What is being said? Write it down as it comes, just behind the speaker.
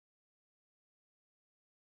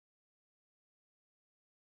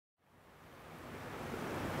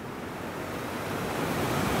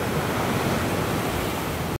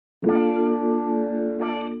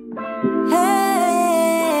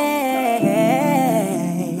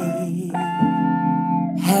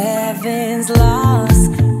friends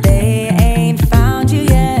lost. They ain't found you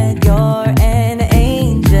yet. You're an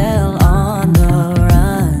angel on the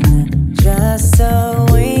run. Just a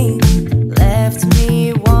wink left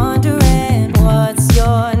me wondering what's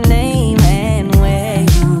your name and where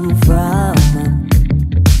you from.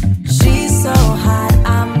 She's so hot,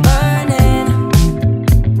 I'm burning.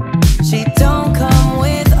 She don't come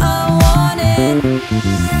with a warning.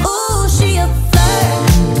 Ooh, she a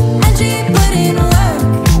flirt, and she put in work.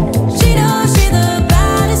 She knows she the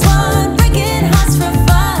baddest one, breaking hearts for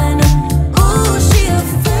fun. Ooh, she a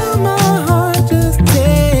Feel my heart just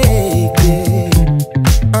take it.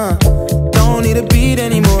 Don't need a beat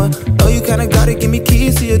anymore. Oh, you kinda gotta give me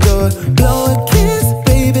keys to your door. Blow a kiss,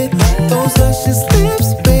 baby. Those luscious lips,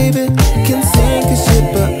 baby. Can sink a ship,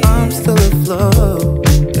 but I'm still afloat.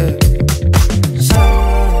 Yeah.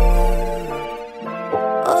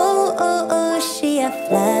 ooh, ooh, ooh, she a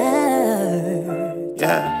flirt.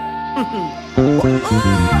 Yeah. Ooh,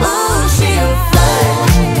 she a flirt,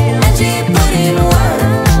 and she put in work.